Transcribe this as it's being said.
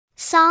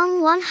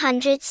Psalm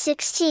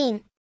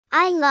 116.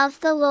 I love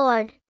the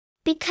Lord,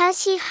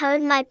 because he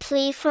heard my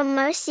plea for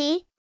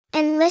mercy,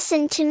 and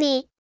listened to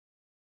me.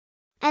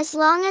 As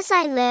long as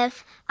I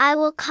live, I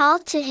will call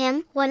to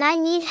him when I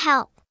need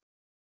help.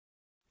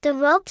 The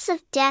ropes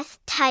of death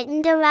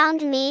tightened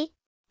around me,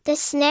 the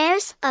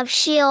snares of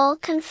Sheol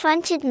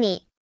confronted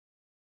me.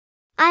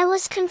 I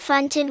was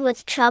confronted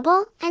with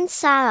trouble and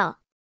sorrow.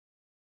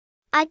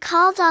 I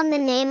called on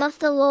the name of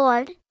the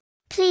Lord.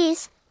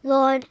 Please,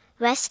 Lord,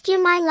 rescue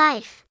my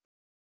life.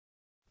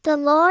 The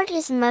Lord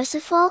is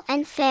merciful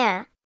and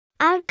fair.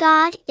 Our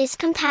God is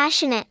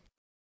compassionate.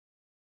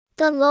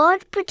 The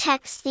Lord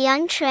protects the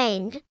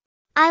untrained.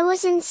 I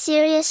was in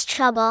serious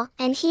trouble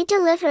and he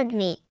delivered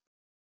me.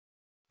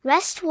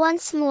 Rest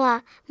once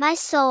more, my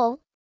soul,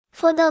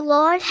 for the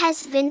Lord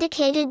has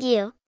vindicated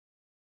you.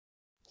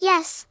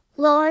 Yes,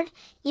 Lord,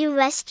 you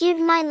rescued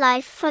my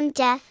life from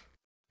death,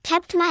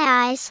 kept my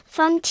eyes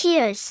from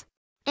tears,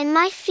 and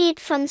my feet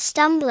from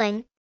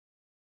stumbling.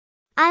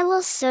 I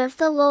will serve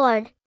the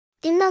Lord,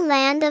 in the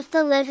land of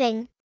the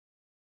living.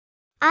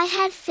 I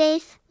had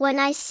faith when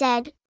I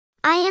said,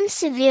 I am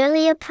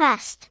severely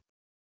oppressed.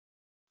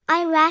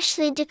 I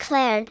rashly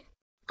declared,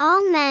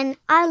 all men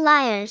are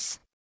liars.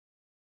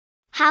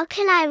 How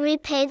can I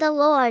repay the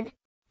Lord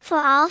for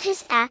all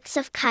his acts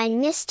of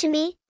kindness to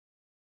me?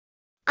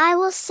 I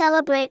will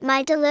celebrate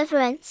my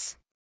deliverance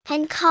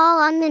and call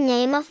on the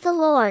name of the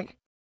Lord.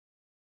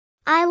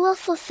 I will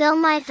fulfill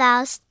my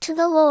vows to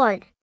the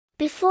Lord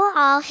before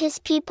all his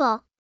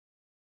people.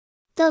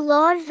 The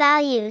Lord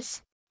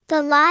values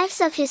the lives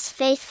of his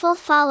faithful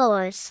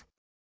followers.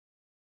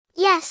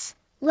 Yes,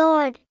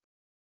 Lord.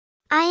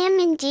 I am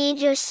indeed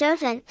your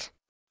servant.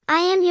 I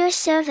am your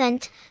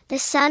servant, the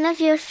son of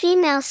your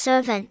female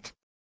servant.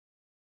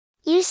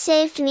 You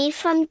saved me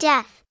from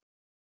death.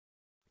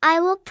 I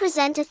will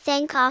present a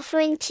thank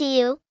offering to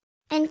you,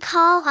 and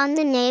call on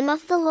the name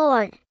of the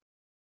Lord.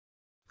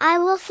 I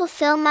will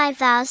fulfill my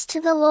vows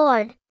to the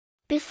Lord,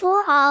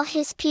 before all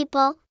his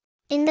people,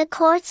 in the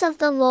courts of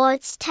the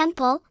Lord's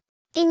temple,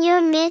 in your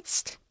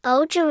midst,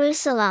 O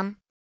Jerusalem.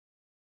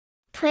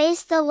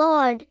 Praise the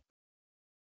Lord.